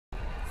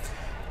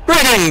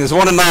Greetings,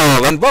 one and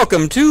all, and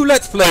welcome to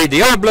Let's Play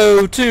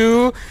Diablo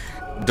 2,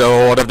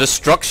 Lord of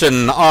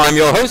Destruction. I'm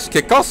your host,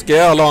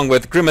 Kikoska, along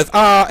with Grimmeth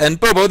R and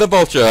Bobo the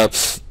Vulture.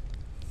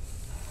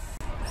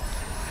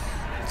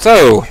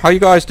 So, how you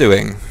guys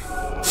doing?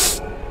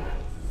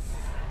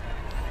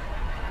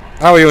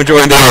 How are you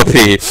enjoying the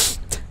LP?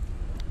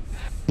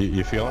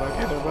 You feeling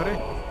okay there, buddy?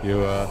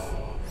 You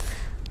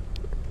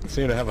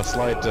seem to have a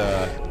slight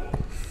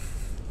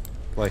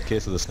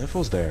case of the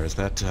sniffles there. Is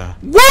that,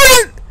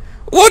 What?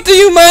 What do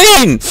you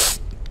mean?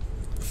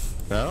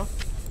 No?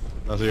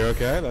 Oh, so you're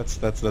okay?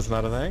 That's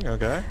not a thing?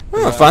 Okay.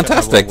 Oh,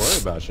 fantastic. I'm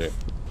worried about you.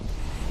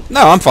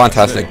 No, I'm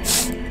fantastic.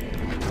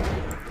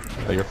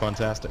 Oh, you're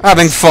fantastic.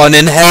 Having fun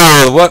in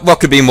hell. What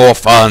could be more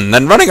fun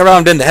than running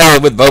around in hell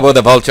with Bobo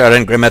the Vulture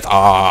and Grimmeth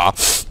R?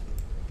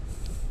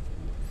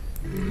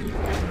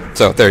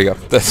 So, there you go.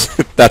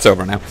 That's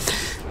over now.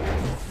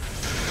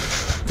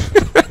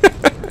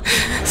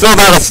 So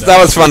that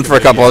was fun for a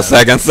couple of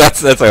seconds.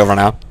 That's over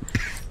now.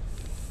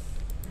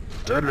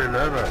 Deadly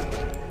leather.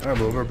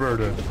 I'm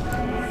overburdened.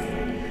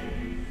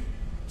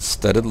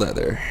 Studded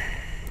leather.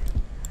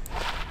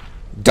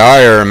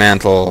 Dire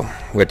mantle,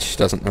 which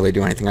doesn't really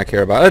do anything I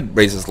care about. It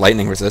raises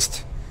lightning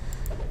resist,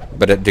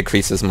 but it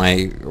decreases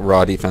my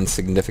raw defense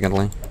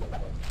significantly.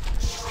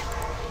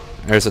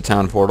 There's a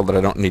town portal that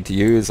I don't need to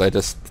use. I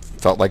just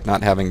felt like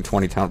not having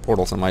 20 town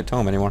portals in my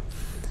tome anymore.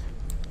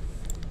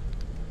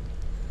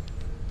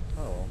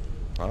 Oh,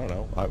 I don't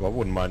know. I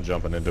wouldn't mind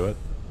jumping into it.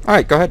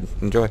 Alright, go ahead.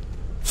 Enjoy.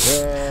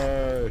 Yay!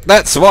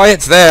 That's why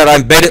it's there. I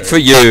made it for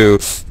you.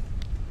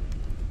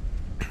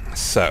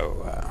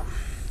 So,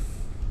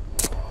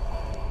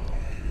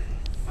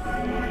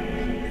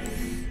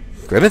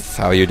 Grimmeth,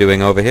 how are you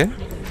doing over here?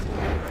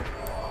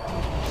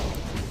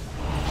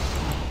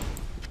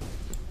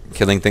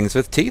 Killing things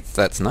with teeth,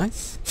 that's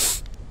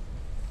nice.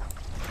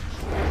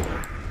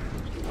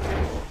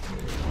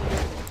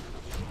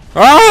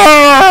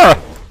 Ah!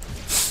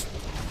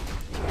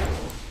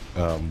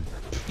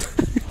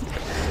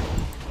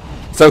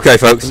 It's okay,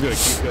 folks.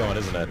 It's gonna keep going,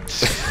 isn't it?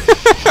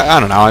 I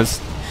don't know.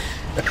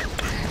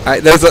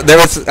 There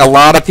was a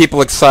lot of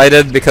people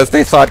excited because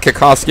they thought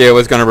Kikoska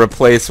was going to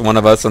replace one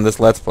of us in this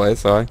Let's Play,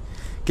 so I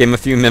gave him a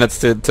few minutes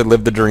to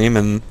live the dream.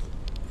 And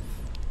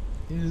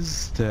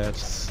is that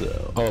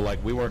so? Oh,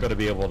 like we weren't going to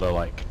be able to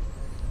like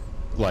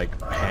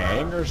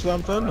hang or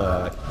something?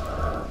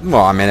 Well,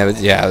 I mean,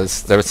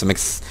 there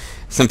was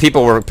some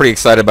people were pretty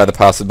excited by the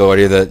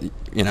possibility that,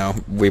 you know,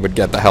 we would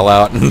get the hell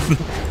out and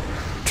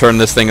turn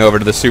this thing over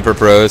to the super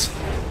pros.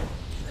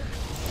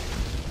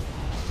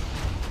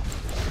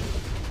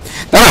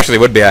 That actually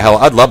would be a hell.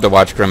 I'd love to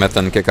watch Grimmeth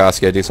and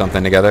Kikoska do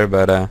something together,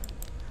 but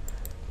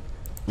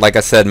like I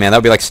said, man, that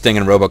would be like Sting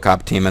and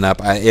RoboCop teaming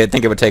up. I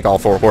think it would take all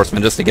four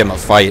horsemen just to give them a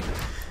fight.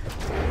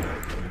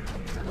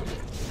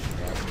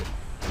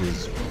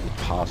 Is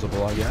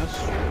possible, I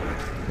guess.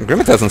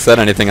 Grimmeth hasn't said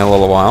anything in a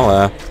little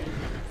while.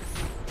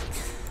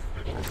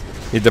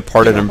 He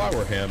departed him. If I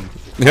were him,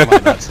 I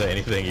might not say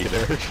anything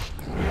either.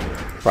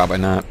 Probably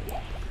not.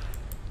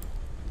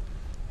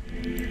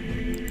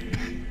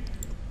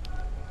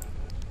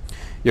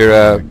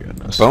 Your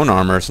bone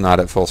armor's not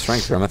at full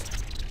strength,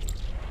 Grimmeth.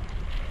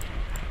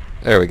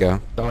 There we go.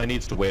 So he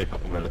needs to wait a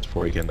couple minutes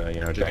before he can, you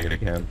know, jack it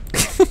again.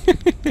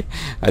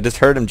 I just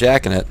heard him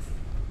jacking it.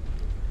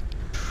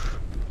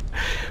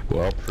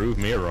 Well, prove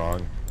me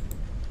wrong.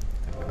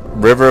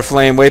 River of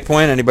Flame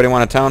waypoint. Anybody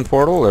want a town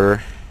portal,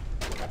 or?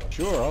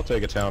 Sure, I'll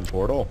take a town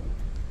portal.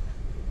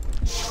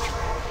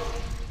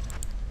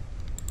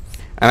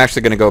 I'm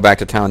actually going to go back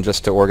to town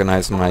just to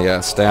organize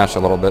my stash a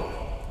little bit.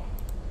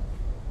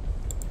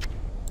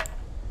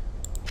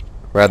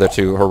 Rather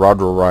to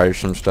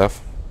Herodorize some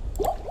stuff.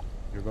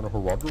 You're going to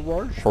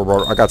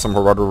Herodorize? I got some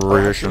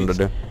Herodorization to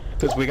do.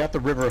 Because we got the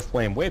River of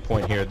Flame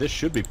waypoint here, this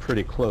should be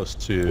pretty close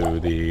to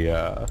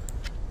the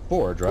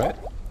forge, right?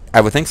 I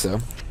would think so.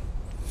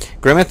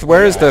 Grimmeth,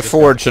 where is the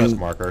forge? And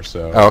marker,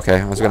 so. Oh, okay.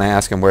 I was going to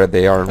ask him where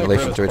they are in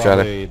relation to each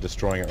other. Probably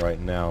destroying it right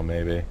now,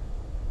 maybe.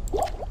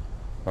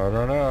 I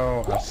don't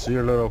know. I see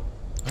a little.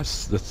 I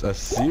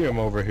see him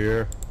over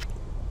here.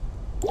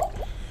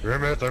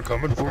 Grimmeth, I'm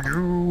coming for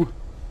you.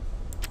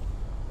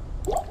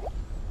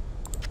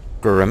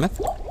 Grimmeth?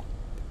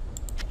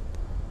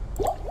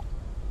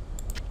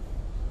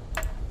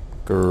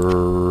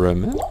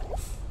 Grimmeth?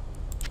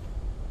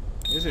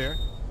 He's here.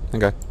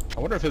 Okay. I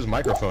wonder if his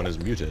microphone is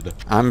muted.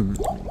 I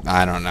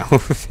don't know.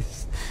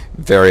 He's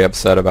very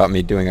upset about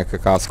me doing a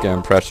Kikoska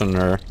impression,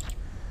 or...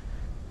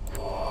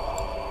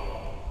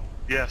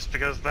 Yes,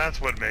 because that's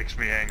what makes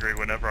me angry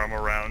whenever I'm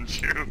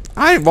around you.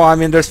 Well, I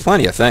mean, there's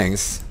plenty of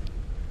things.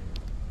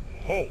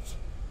 Halt!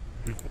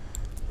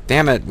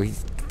 Damn it, we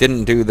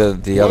didn't do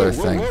the other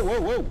thing.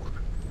 Whoa.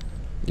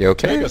 You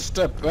okay? Take a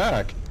step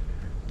back.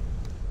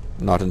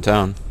 Not in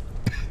town.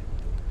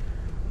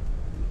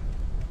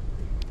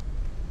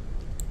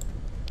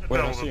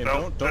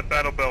 That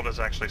battle belt is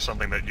actually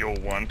something that you'll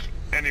want.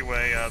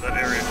 Anyway, that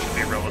area should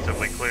be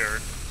relatively clear.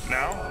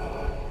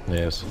 Now?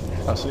 Yes.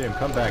 I see him.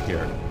 Come back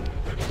here.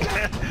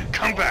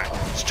 Come back!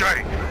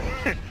 Strike!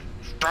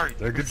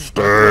 They're good.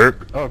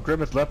 Stirk. Oh,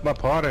 Grimace left my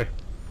party.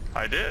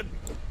 I did.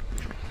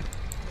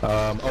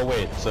 Oh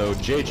wait, so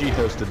JG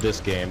hosted this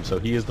game, so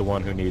he is the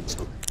one who needs...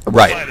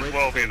 Right. Might as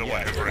well be the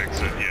one who breaks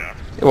it, yeah.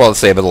 Well,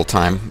 save a little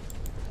time.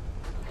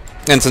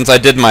 And since I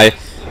did my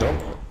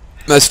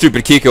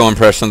stupid Kiko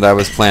impression that I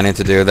was planning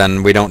to do,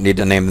 then we don't need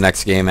to name the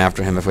next game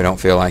after him if we don't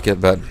feel like it.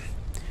 But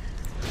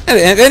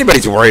if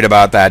anybody's worried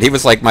about that, he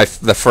was like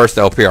the first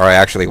LPR I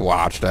actually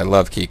watched. I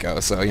love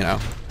Kiko, so you know,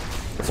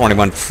 before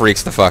anyone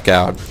freaks the fuck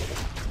out.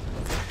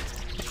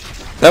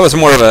 That was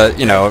more of a,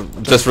 you know,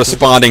 just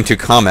responding to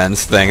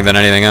comments thing than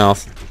anything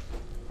else.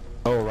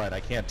 Oh right, I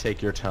can't take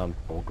your town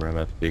full,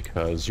 Grimace,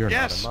 because you're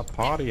not in my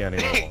party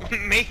anymore.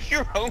 Make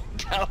your own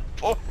town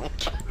portal.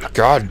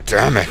 God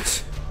damn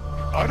it.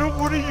 I don't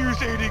want to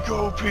use 80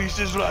 gold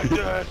pieces like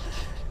that.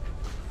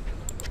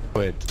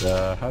 Wait,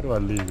 how do I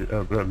leave?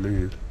 Oh,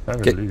 leave. How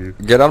do I leave?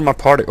 Get out of my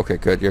party. Okay,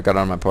 good. You got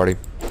out of my party.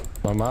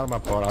 I'm out of my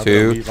party.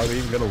 Two. I'm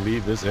even gonna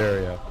leave this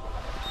area.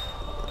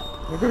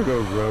 I'm gonna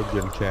go rogue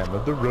in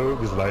camera. The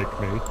rogues like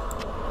me.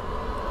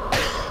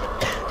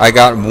 I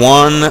got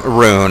one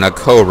rune, a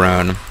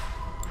co-rune.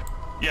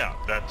 Yeah,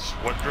 that's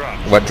what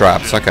drops. What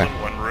drops, Just okay.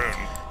 One rune.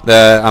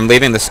 I'm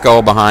leaving the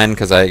skull behind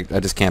because I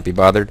just can't be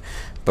bothered.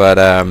 But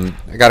I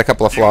got a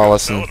couple of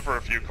flawless You and... can sell it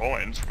for a few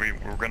coins. We're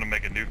gonna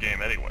make a new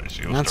game anyway,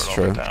 so you'll That's start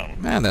true. off in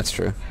town. Man, that's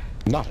true.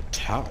 Not a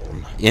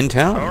town. In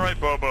town? Alright,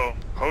 Bobo.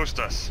 Host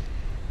us.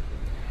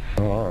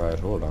 Oh, alright,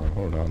 hold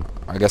on.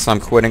 I guess I'm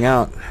quitting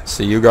out.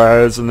 See you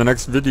guys in the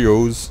next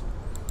videos.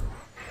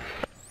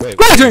 Wait,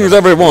 Greetings,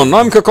 everyone!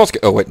 I'm Kokoski.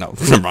 Oh, wait, no.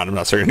 Never mind. I'm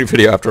not starting a new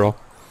video after all.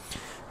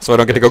 So I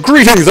don't get to go,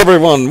 greetings,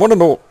 everyone! What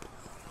an old...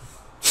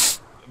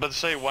 But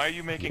say, why are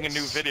you making a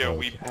new video?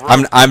 We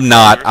I'm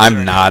not.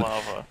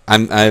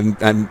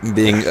 I'm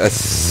being a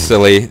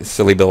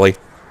silly Billy.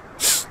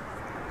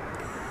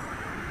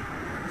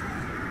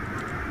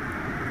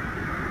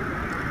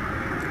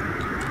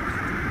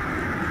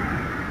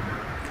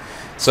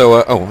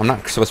 So, oh, I'm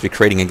not supposed to be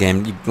creating a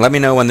game. You let me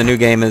know when the new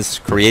game is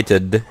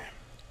created.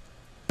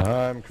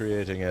 I'm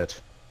creating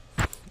it.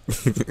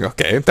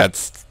 Okay,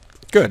 that's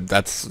good.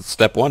 That's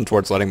step one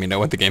towards letting me know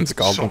what the game's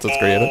called once it's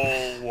created.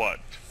 What?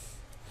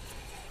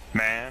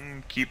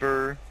 Man,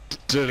 keeper.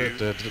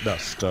 No,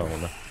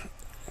 stone.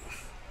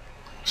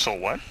 So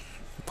what?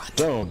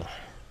 Stone.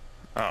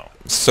 Oh.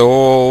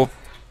 Soul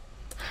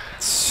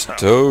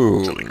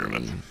Silly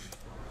Grimace. Stone.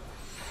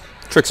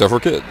 Tricks are for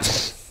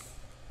kids.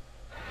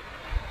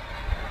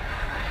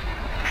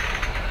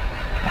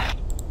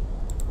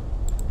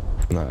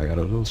 No, I got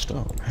a little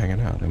stone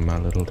hanging out in my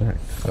little tank.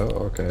 Oh,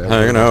 okay.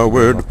 Hanging out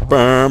with the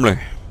family,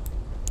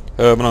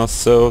 having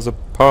ourselves a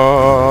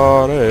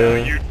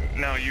party.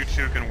 Now you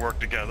two can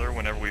work together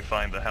whenever we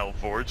find the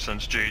Hellforge,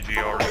 since JG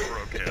already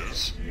broke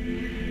his.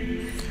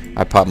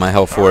 I popped my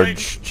Hellforge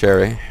Alright.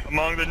 cherry.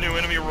 Among the new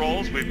enemy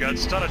roles, we've got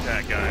stun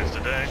attack guys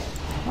today.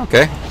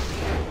 Okay.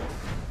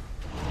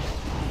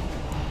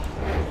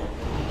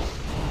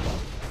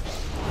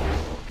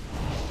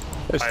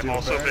 I've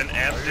also been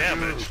amp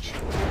damaged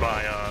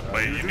by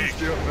a unique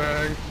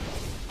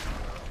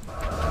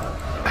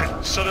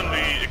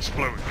suddenly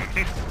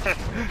explosion.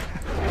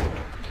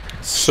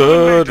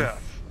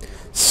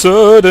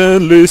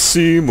 Suddenly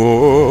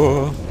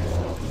Seymour.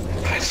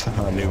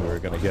 I knew we were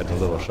gonna get in a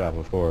little shop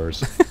of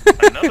horrors.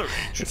 Another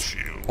ancient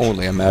shield.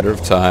 Only a matter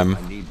of time.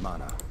 I need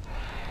mana.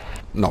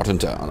 Not in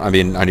town. I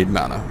mean, I need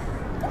mana.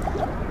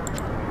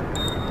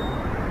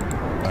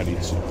 I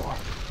need some more.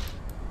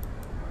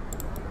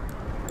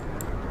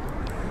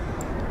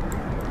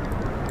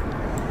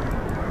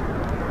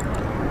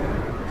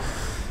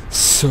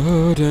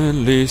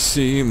 Suddenly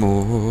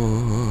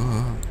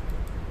Seymour.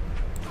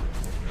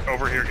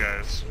 Over here,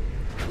 guys.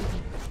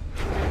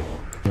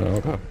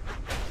 Okay.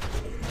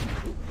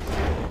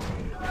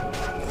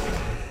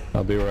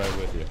 I'll be right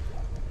with you.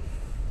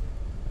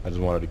 I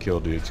just wanted to kill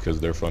dudes because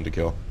they're fun to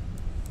kill.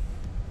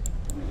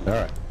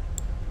 Alright.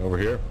 Over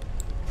here.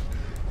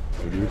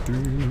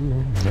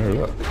 There,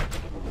 look.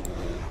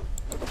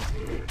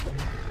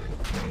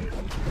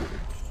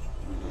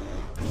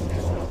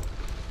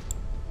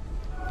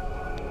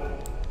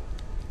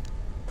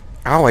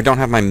 Oh, I don't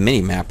have my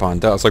mini-map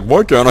on. I was like,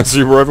 why can't I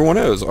see where everyone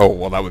is? Oh,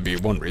 well, that would be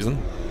one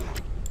reason.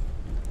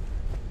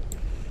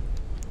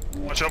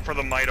 Watch out for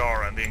the Might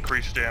Aura and the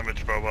increased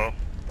damage, Bobo.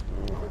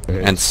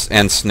 And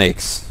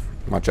snakes.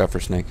 Watch out for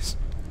snakes.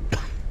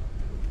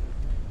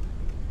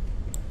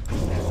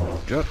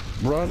 Just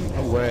run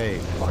away.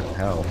 Fuck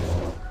hell.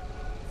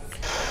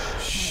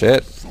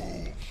 Shit.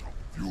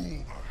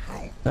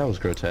 That was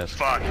grotesque.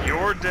 Fuck,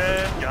 you're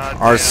dead. God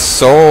Our damn.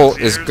 soul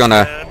is Seer's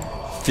gonna dead.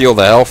 feel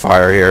the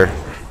hellfire here.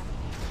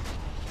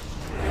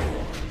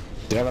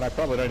 Damn it, I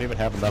probably don't even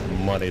have enough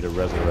money to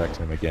resurrect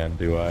him again,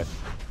 do I?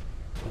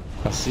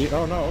 I see.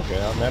 Oh no, okay.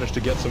 I managed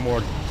to get some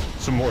more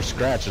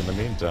scratch in the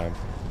meantime.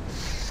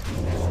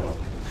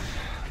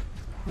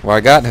 Well, I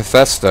got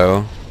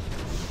Hephaestus.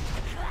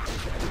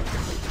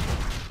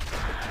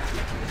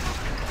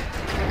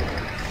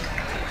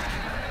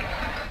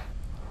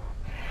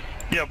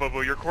 Yeah, Bobo,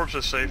 your corpse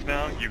is safe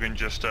now. You can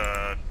just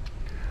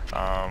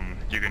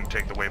You can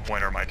take the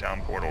waypoint or my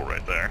town portal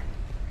right there.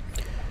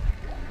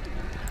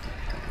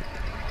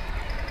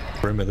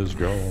 Brimith is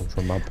going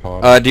from my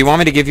pod. Do you want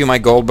me to give you my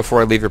gold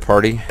before I leave your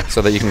party,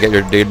 so that you can get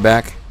your dude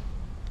back?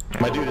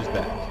 My dude is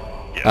back.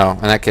 Yeah. Oh,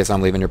 in that case,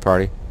 I'm leaving your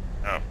party.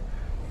 Oh.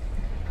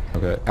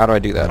 Okay. How do I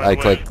do that? I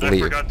click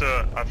leave.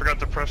 I forgot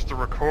to press the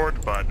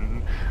record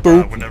button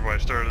whenever I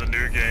started the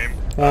new game.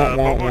 wah.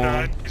 Bobo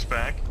died. He's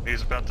back.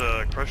 He's about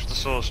to crush the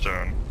soul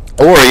stone.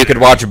 Or you could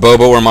watch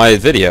Bobo or my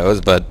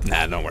videos, but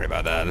nah, don't worry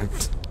about that.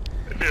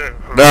 Yeah.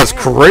 That's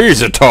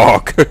crazy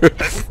talk.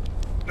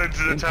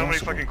 That's how many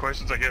fucking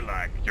questions I get,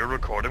 like, you're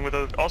recording with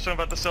us. Also, I'm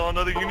about to sell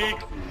another unique.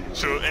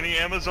 So, any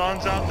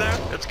Amazons out there?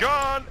 It's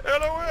gone!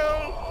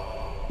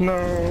 LOL!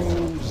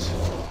 Nose.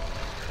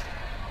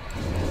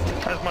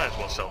 I might as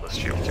well sell this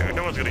shield, too.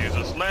 No one's gonna use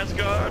this. Lance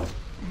Guard!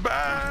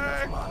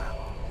 Bye!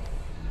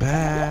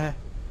 Bye.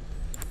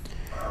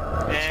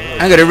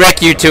 I'm gonna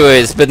wreck you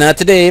toys, but not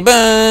today.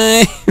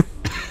 Bye.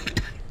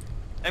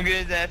 I'm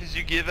gonna die because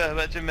you give a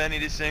bunch of money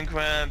to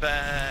Synchron.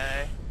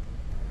 Bye!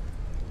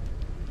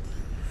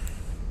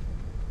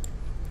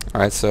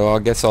 Alright, so I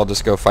guess I'll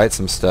just go fight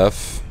some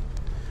stuff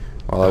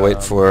while I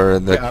wait for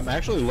the... Yeah, I'm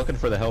actually looking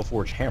for the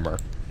Hellforge hammer.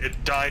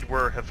 It died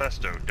where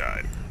Hephaestus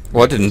died.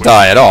 Well, it didn't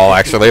die at all,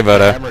 actually, but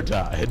The hammer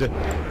died.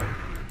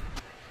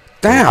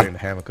 damn! The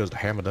hammer, because the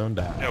hammer done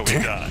died. No, he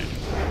died.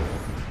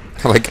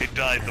 Like, It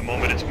died the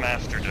moment its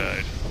master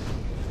died.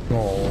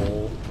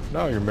 Oh,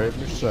 now you made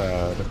me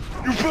sad.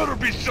 You better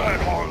be sad,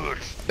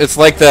 harlots! it's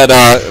like that,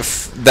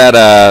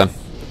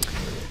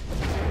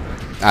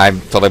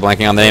 I'm totally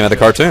blanking on the name of the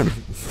cartoon.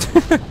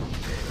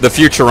 The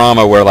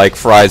Futurama where, like,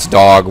 Fry's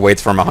dog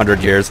waits for him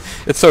 100 years.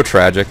 It's so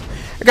tragic.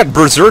 I got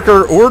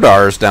Berserker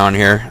Ordars down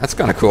here. That's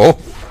kind of cool.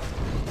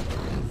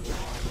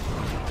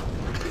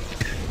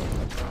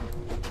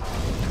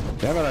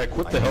 Damn it, I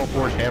quit the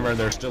Hellforge hammer and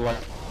there's still like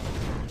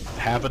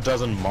half a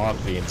dozen moth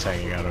fiends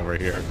hanging out over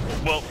here.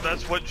 Well,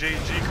 that's what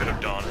JG could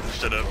have done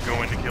instead of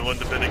going to kill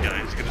independent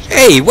guys. He could have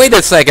Hey, wait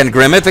a second,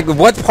 Grimmith.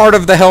 What part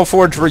of the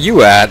Hellforge were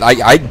you at?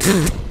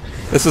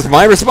 This is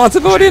my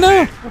responsibility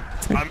now?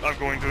 I'm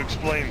going to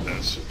explain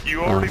this.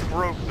 You already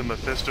broke the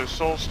Mephisto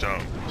Soul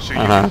Stone, so you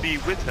Uh-huh. can be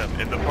with him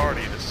in the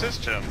party and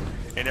assist him,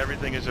 and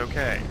everything is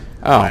okay.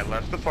 Oh. I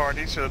left the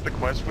party so that the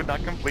quest would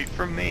not complete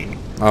from me.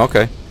 Oh,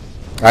 okay.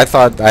 I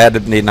thought I had to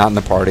be not in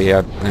the party.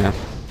 Yeah.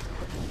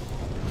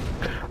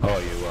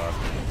 Oh,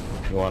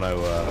 you want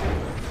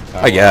to,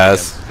 I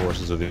guess. against the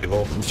forces of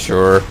evil?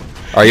 Sure.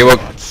 Are you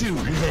okay? Too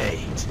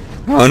late.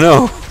 Oh,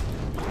 no.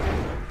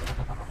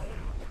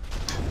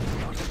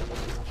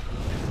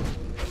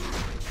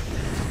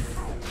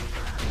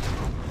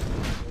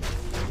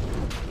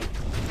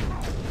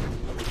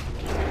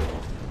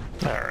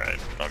 Alright,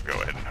 I'll go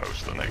ahead and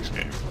host the next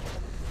game.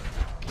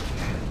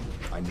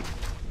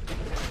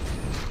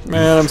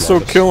 Man, I'm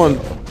still killing.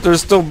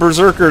 There's still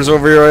berserkers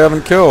over here I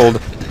haven't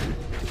killed.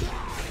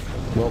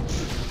 Well,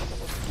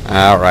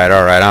 Alright,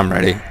 I'm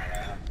ready.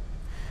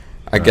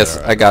 I guess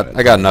I got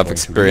enough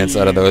experience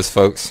out of those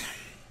folks.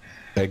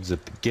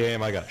 exit the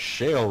game. I got a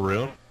shale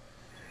rune.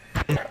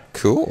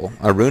 Cool.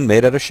 A rune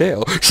made out of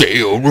shale.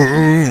 Shale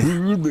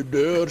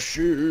rune!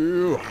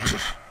 Shale.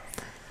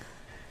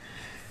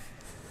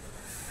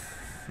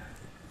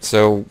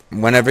 So,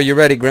 whenever you're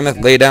ready, Grimmith,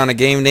 lay down a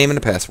game name and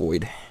a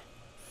password.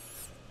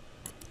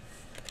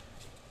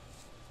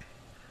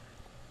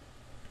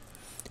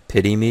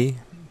 Pity me?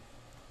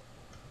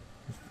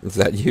 Is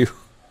that you?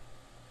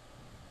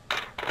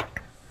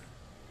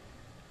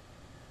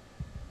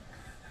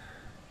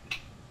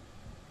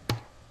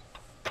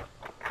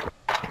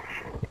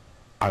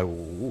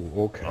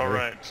 Okay.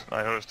 Alright,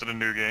 I hosted a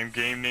new game.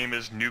 Game name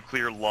is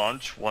Nuclear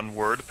Launch, one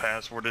word.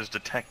 Password is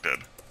detected.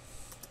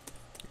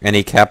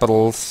 Any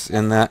capitals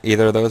in that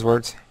either of those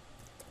words?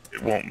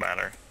 It won't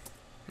matter.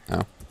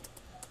 Oh.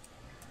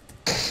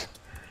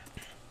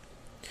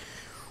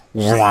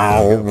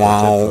 Wow,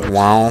 wow,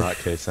 wow. Not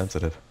case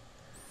sensitive.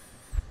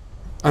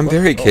 I'm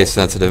very case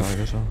sensitive. I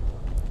guess so.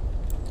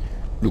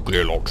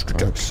 Nuclear launch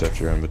I'll accept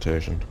your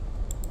invitation.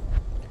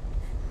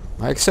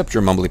 I accept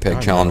your Mumbly Peg I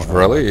challenge, know,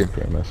 Varelli.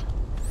 Grimace.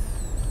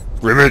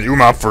 Grimmith, you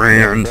my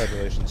friend.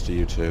 Congratulations to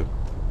you too.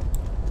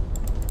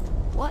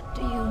 What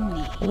do you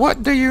need?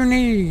 What do you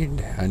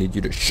need? I need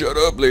you to shut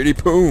up, Lady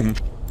Poom.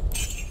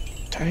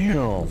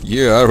 Damn.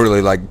 Yeah, I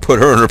really like put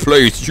her in her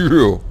place,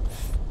 too.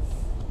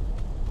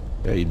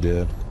 Yeah, you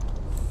did.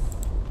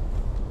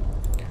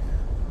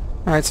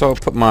 Alright, so I'll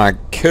put my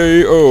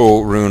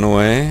KO rune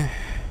away.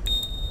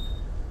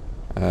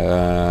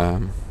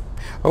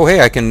 Oh, hey,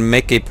 I can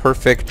make a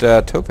perfect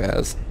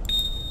topaz.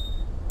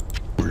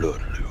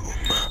 Blood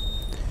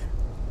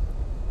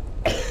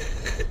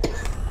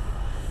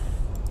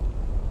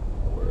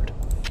Word.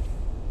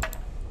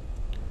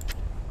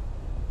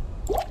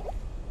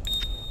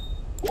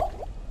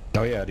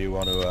 Oh yeah, do you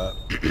want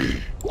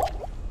to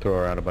throw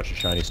around a bunch of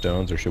shiny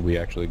stones, or should we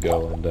actually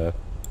go and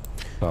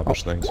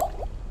accomplish things?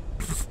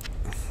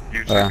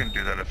 You two can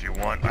do that if you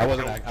want. I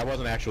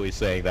wasn't actually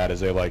saying that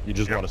as a like you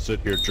just want to sit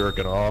here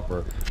jerking off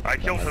or. I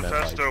killed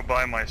Hephaestus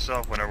by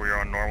myself whenever you're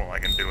on normal. I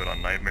can do it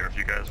on Nightmare if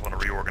you guys want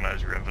to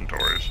reorganize your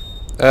inventories.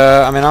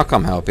 I mean, I'll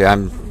come help you.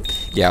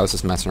 Yeah, I was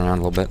just messing around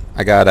a little bit.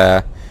 I got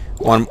a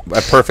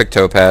perfect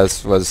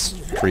topaz was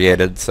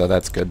created, so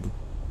that's good.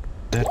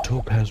 That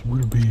topaz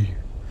will be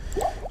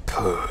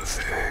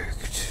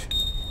perfect.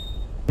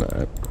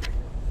 Alright.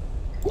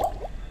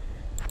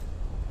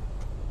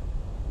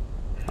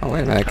 Oh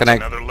wait a minute, can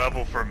That's another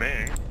level for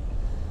me.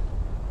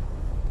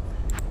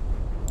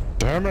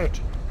 Damn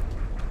it!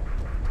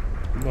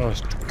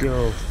 Must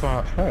go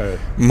far. Hey.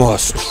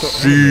 Must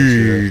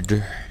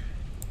feed.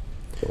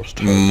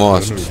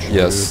 Must.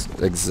 Yes,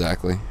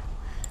 exactly.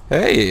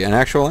 Hey, an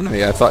actual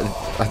enemy. I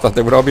thought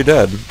they would all be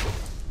dead.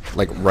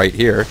 Like right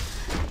here.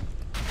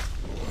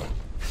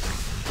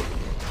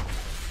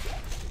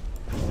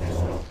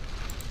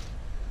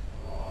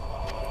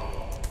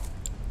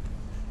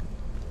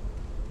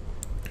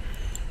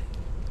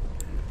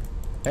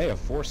 Hey, a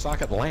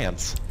 4-socket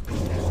lance.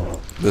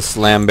 The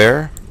slam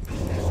bear.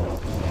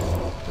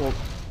 Well,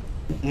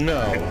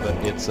 no, but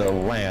it's a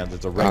lance.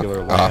 It's a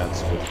regular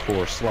lance with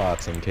 4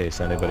 slots in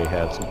case anybody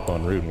had some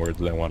fun rune words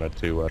they wanted to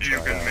try out.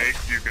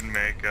 You can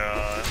make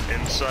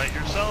insight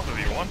yourself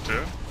if you want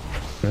to.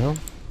 Well,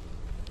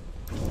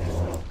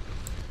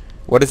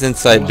 What does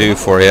insight do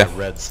for you? I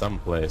read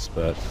someplace,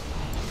 but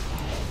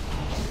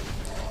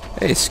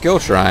Hey, skill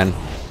shrine.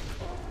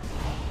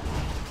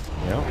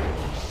 yeah,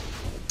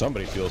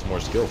 somebody feels more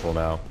skillful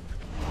now,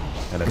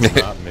 and it's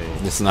not me.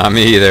 It's not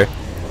me either.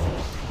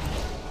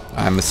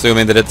 I'm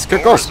assuming that it's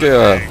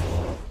Kokoska.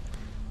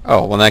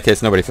 Oh, well in that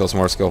case nobody feels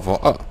more skillful.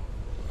 Oh.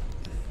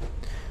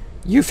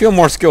 You feel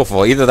more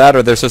skillful. Either that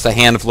or there's just a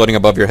hand floating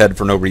above your head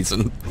for no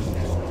reason.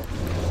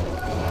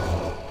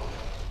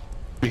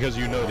 Because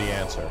you know the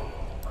answer.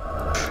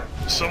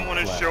 Someone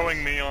is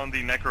showing me on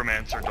the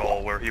Necromancer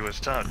doll where he was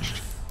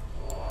touched.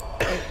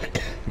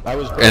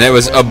 And it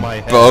was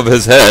above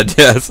his head,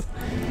 yes.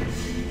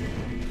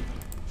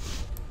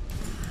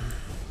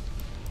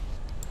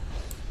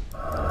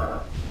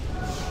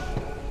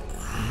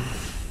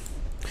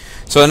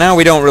 So now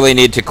we don't really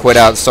need to quit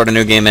out, start a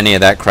new game, any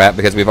of that crap,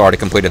 because we've already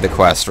completed the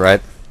quest,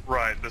 right?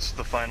 Right, this is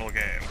the final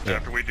game. Yeah.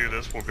 After we do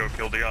this, we'll go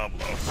kill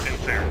Diablo, in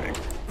theory.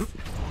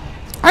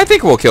 I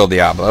think we'll kill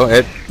Diablo.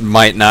 It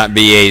might not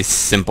be a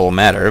simple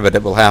matter, but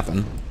it will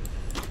happen.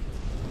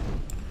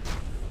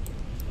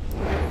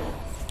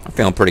 I'm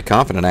feeling pretty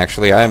confident,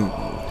 actually. I'm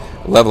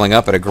leveling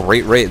up at a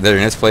great rate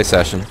during this play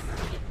session.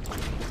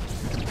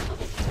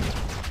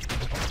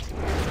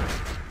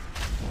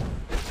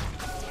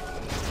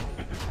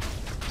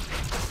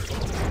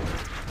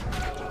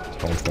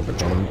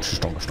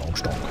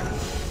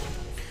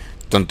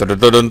 Dun dun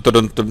dun dun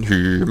dun dun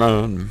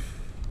human.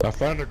 I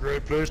found a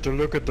great place to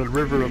look at the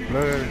river of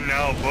blood.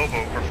 Now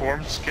Bobo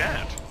performs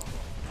scat.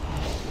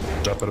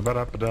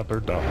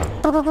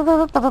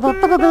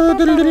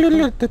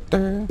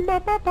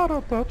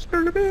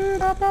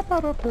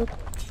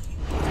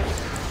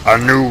 I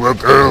knew a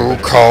girl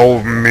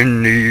called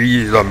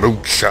Minnie the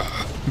Moocher.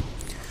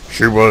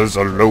 She was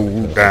a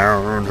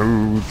low-down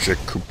hoochie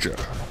coocher.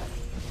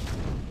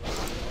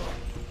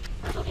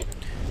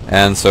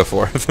 And so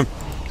forth.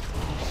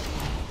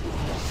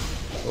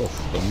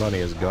 Oof, the money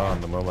is gone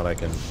the moment I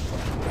can.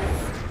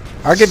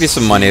 I'll give you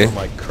some money. Where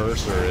my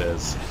cursor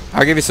is.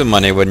 I'll give you some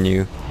money when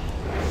you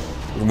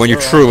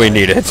truly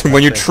need it.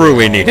 When you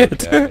truly need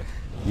it. Okay.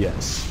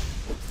 Yes.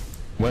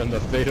 When the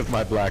fate of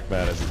my black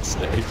man is at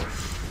stake.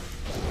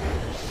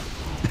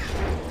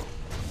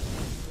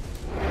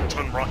 It's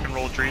when rock and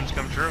roll dreams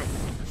come true.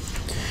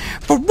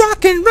 For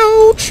rock and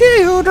roll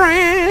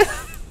children.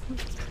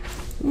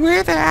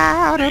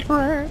 Without a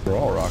prayer. We're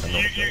all rock and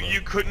roll.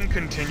 You couldn't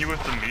continue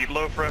with the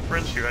Meatloaf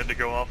reference. You had to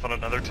go off on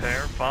another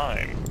tear.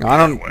 Fine. I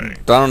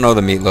don't know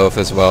the Meatloaf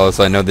as well as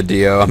I know the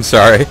Dio. I'm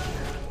sorry.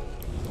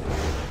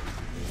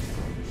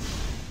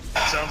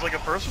 Sounds like a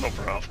personal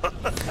problem.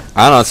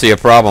 I don't see a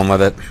problem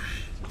with it.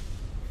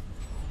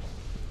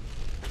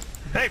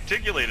 Hey,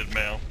 tigulated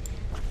mail.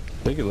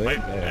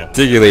 Tigulated.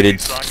 Tigulated.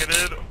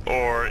 Socketed,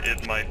 or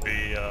it might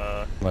be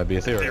Might be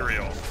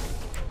ethereal.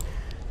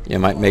 You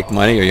might make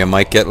money or you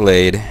might get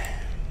laid.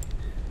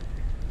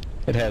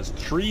 It has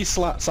 3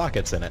 slot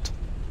sockets in it.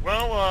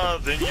 Well,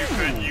 then you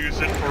could use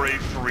it for a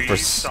free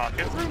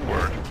socket rune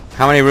word.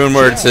 How many rune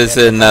words is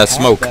in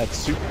smoke? Well,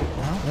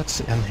 let's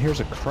see. And here's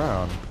a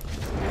crown.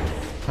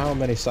 How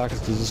many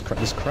sockets does this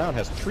crown? This crown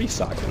has 3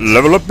 sockets.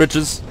 Level up,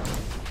 bitches.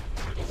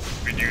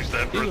 You could use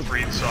that for a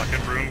free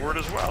socket rune word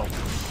as well.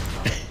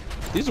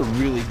 These are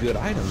really good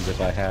items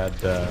if I had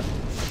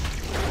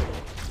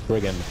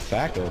friggin'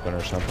 fact open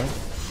or something.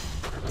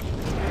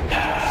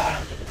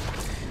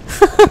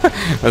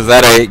 Was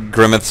that a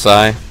Grimmeth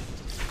sigh?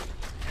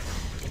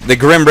 The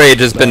Grim Rage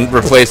has been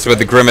replaced with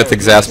the Grimmeth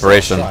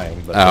Exasperation.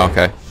 Oh,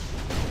 okay.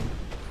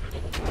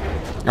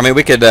 I mean,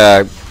 we could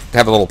have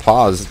a little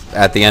pause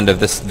at the end of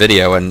this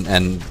video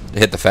and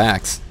hit the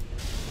facts.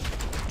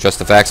 Just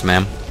the facts,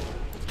 ma'am.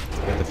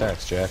 Hit the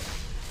facts, Jack.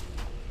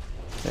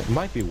 It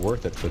might be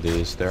worth it for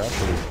these. They're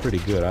actually pretty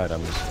good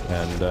items,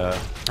 and Oh,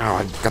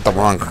 I got the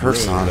wrong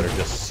curse runes on. that are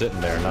just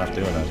sitting there not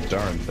doing a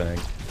darn thing.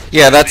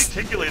 Yeah, that's... The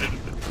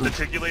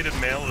articulated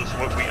mail is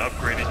what we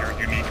upgraded your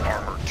unique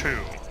armor to.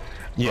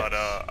 Yes. But,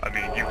 I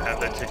mean, you have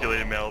the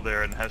articulated mail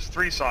there and it has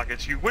 3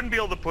 sockets. You wouldn't be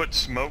able to put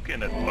smoke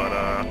in it, but,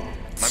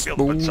 might be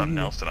able to put something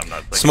else that I'm not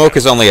thinking Smoke of.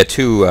 is only a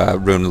 2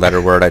 rune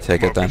letter word, I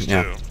take it then.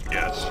 Smoke is Yeah. 2,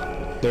 yes.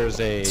 There's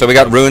a... So we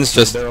got runes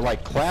just... They're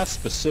like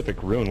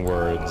class-specific rune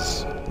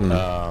words.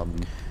 Or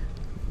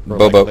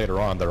Bobo. like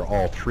later on, they're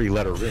all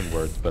 3-letter rune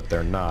words, but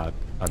they're not.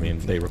 I mean,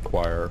 they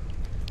require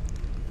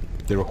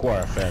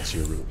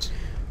fancier runes.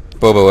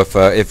 Bobo,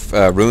 if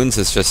runes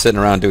is just sitting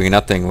around doing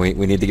nothing, we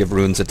need to give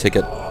runes a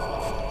ticket.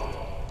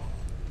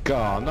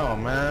 God, no,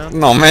 man.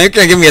 No, man, you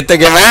can't give me a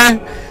ticket, man.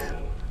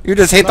 You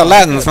just hate the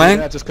Latins, man.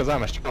 That's just because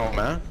I'm a show,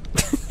 man.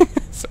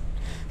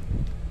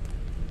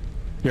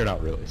 You're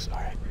not really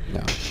sorry.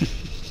 No.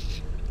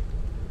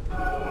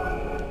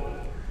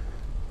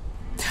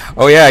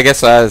 Oh yeah, I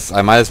guess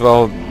I might as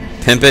well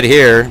pimp it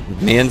here.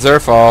 Me and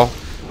Zerfall.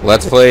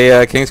 Let's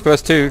play King's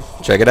Quest 2.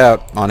 Check it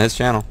out on his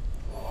channel.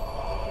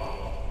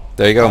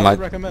 There you go, my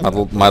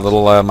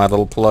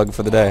little plug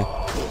for the day.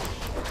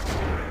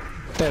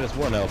 That is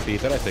one LP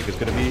that I think is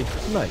going to be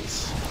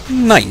nice.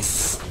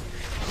 Nice.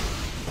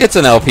 It's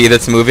an LP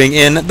that's moving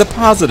in the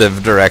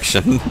positive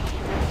direction.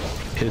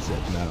 Is it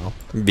now?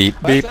 Beep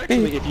beep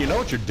Actually, beep. if you know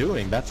what you're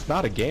doing, that's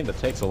not a game that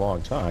takes a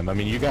long time. I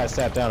mean, you guys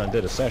sat down and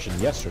did a session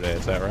yesterday,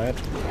 is that right?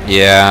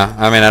 Yeah,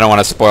 I mean I don't want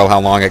to spoil how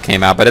long it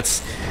came out, but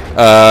it's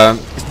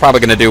probably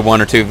gonna do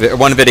one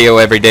video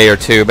every day or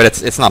 2, but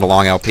it's not a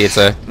long LP. It's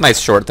a nice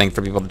short thing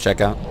for people to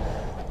check out.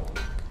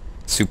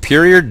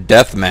 Superior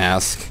Death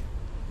Mask.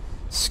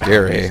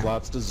 Scary. How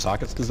many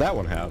sockets does that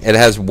one have? It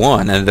has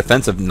 1 and a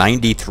defense of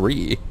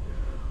 93.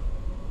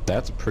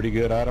 That's a pretty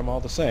good item all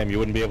the same. You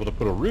wouldn't be able to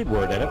put a rude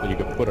word in it, but you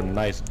could put a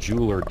nice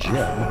jeweler gem.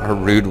 A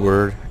rude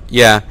word.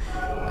 Yeah.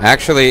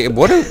 Actually,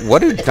 what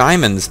do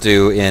diamonds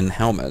do in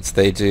helmets?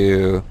 They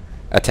do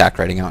attack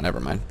rating. Oh, never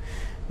mind.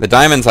 The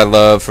diamonds I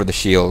love for the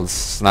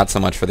shields, not so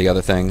much for the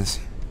other things.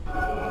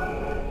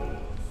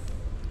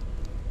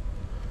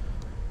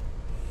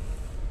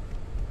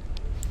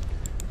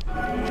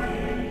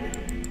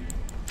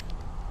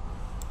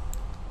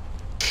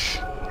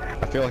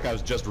 I feel like I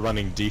was just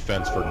running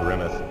defense for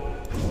Grimmeth.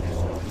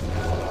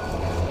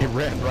 He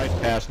ran right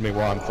past me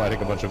while I'm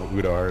fighting a bunch of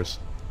Udars.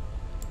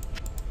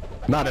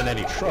 Not in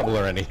any trouble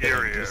or anything.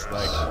 Here he just is.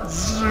 like...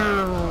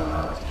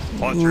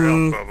 Watch your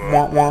health, Bobo.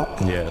 Wah, wah.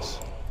 Yes.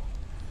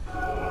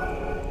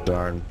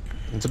 Darn.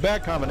 It's a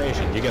bad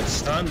combination. You get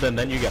stunned and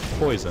then you get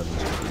poisoned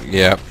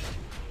Yep.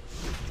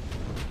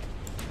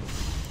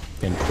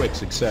 in quick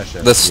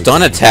succession. The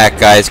stun attack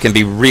guys can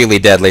be really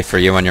deadly for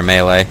you on your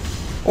melee.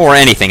 Or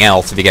anything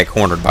else if you get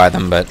cornered by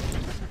them, but...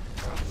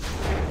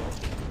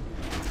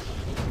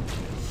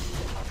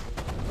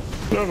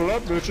 Level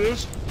up,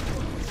 bitches!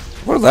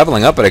 We're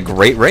leveling up at a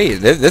great rate.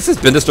 This has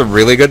been just a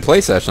really good play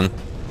session.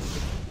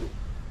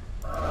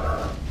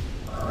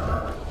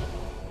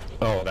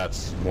 Oh,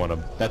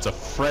 that's a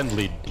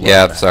friendly...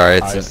 Yeah, I'm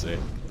sorry. I It's see.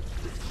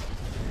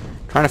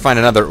 trying to find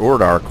another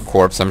Ordar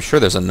corpse. I'm sure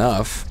there's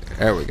enough.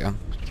 There we go.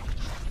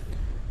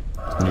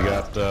 You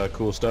got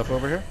cool stuff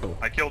over here? Cool.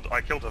 I killed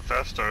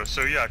Hephaestus,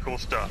 so yeah, cool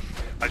stuff.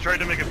 I tried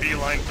to make a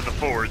beeline for the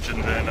forge,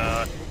 and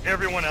then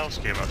everyone else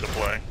came out to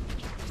play.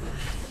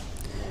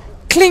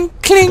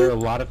 Clink, clink, There are a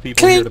lot of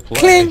people here to clink,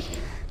 play. clink.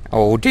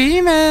 Oh,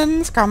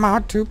 demons, come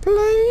out to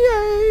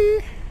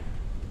play.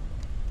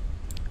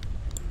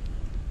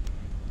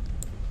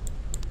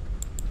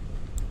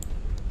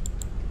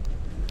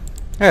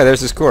 Yeah,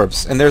 there's his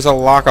corpse. And there's a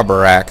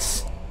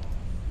Lockabarax.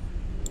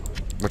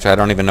 Which I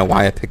don't even know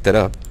why I picked it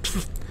up.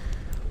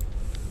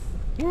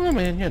 Well, I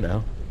mean, you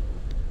know.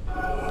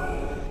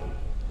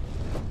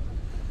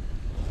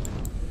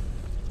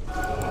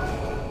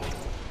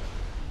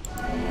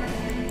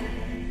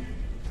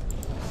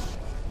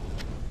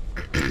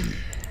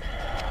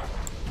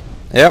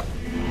 Yep.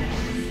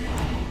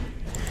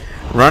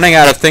 Running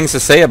out of things to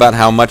say about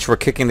how much we're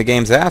kicking the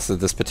game's ass at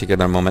this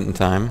particular moment in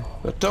time.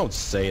 But don't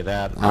say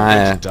that.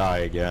 I'm going to die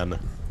again.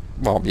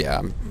 Well,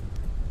 yeah.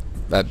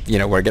 But, you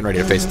know, we're getting ready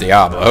to face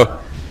Diablo.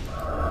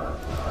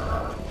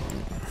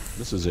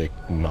 This is a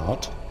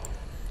knot.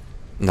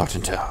 Not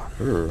in town.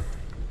 I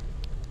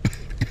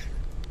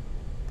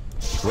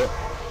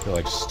feel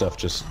like stuff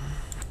just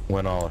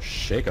went all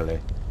shakily.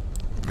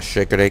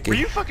 Shake it, Were achy.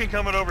 you fucking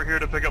coming over here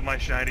to pick up my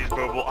shinies,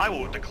 Bobo? I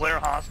will declare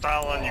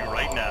hostile on you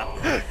right now.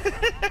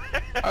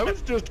 I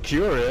was just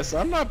curious.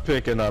 I'm not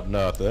picking up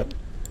nothing.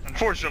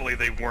 Unfortunately,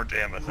 they weren't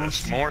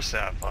amethysts, more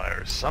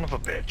sapphires. Son of a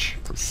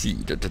bitch.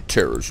 Proceed to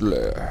terror's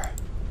lair.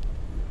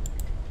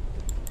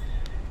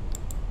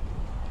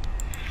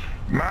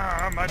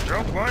 Mom, I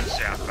don't want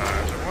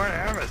sapphires. I want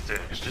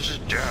amethysts. This is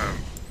dumb.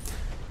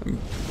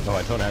 Oh,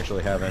 I don't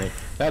actually have any.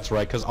 That's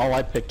right, because all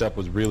I picked up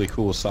was really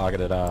cool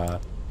socketed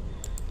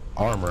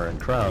armor and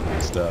crowns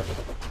and stuff.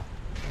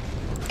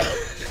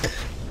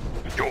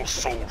 Your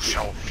soul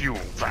shall fuel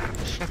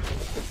that.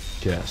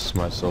 Yes,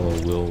 my soul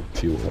will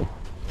fuel.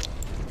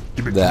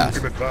 Give me that.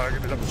 food, give me fire,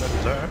 give me something on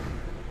the side.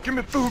 Give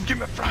me food, give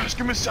me fries,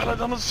 give me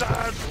salad on the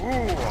side. Ooh.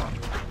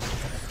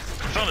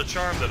 I found a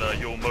charm that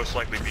you'll most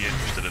likely be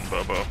interested in,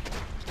 Bobo.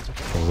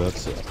 Oh,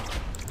 that's it.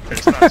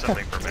 It's not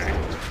something for me.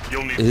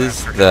 You'll need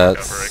Is faster that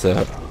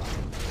recovery. so?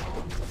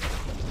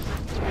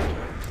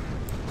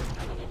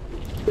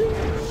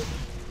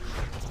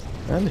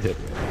 And hit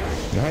me.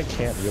 Now I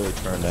can't really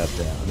turn that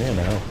down, you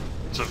know.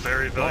 It's a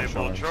very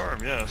valuable charm,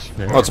 yes.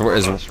 Yeah. Well, it's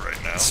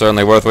Right now.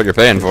 certainly worth what you're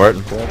paying for it.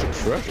 Vault of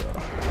treasure.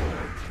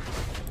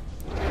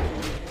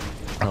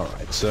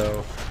 Alright,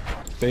 so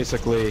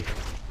basically,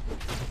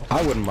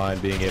 I wouldn't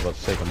mind being able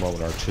to take a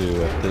moment or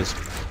two at this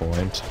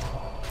point,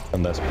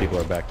 unless people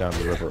are back down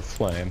the River of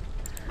Flame.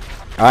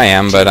 I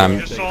am, but You I'm...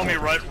 just saw me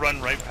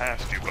run right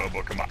past you,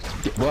 Bobo. Come on.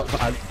 Well,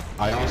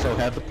 I also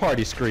had the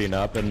party screen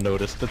up and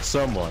noticed that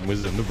someone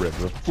was in the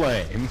River of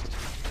Flame.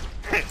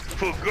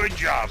 Well, good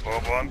job,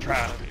 Bobo. I'm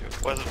proud of you.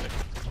 Wasn't it?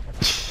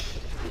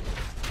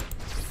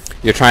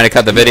 You're trying to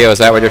cut the video, is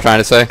that what you're trying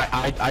to say?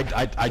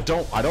 I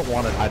don't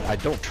want to, I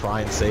don't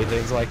try and say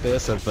things like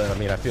this, but I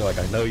mean, I feel like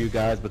I know you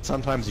guys, but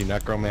sometimes you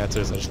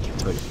necromancers, I just can't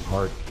tell you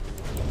apart.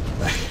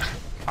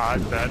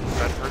 That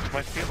hurts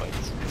my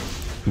feelings.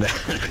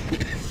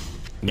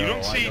 No, You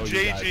don't see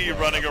JG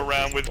running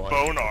around with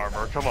bone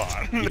armor, come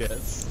on.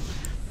 Yes.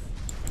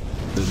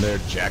 Isn't there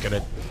jacking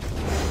it?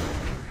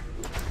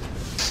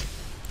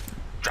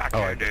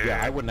 Oh,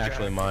 yeah, I wouldn't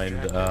actually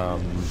mind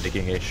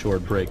taking a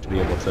short break to be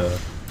able to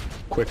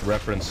quick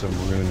reference some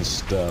rune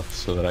stuff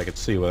so that I could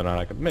see whether or not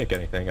I could make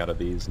anything out of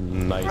these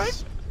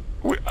nice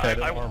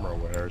head armor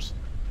wares.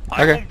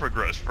 I Okay. won't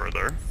progress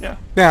further. Yeah.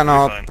 Yeah,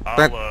 no, Fine.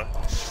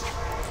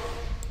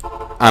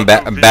 I'm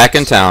back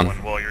in town.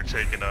 While you're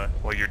taking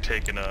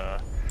a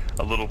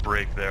little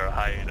break there, a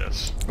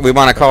hiatus. We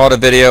want to call it a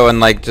video and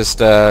like just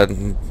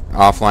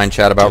offline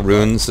chat about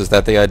runes. Is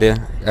that the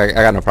idea? I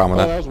got no problem with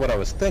Well, that that. was what I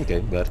was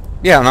thinking, but...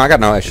 Yeah, no, I got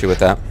no issue with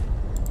that.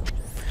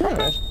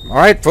 Alright. All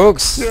right,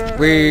 folks.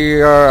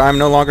 We are. I'm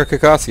no longer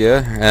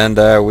Kakasia, and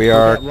we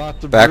are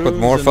back with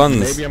more funds.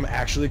 Maybe I'm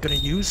actually gonna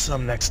use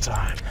some next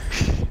time.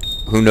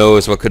 Who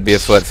knows what could be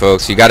afoot,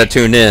 folks? You got to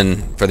tune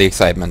in for the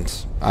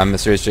excitement. I'm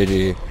Mysterious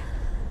JG.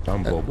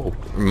 I'm Bobo.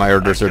 My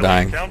orders are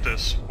dying.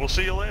 Countess. We'll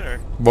see you later.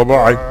 Bye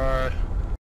bye. Bye.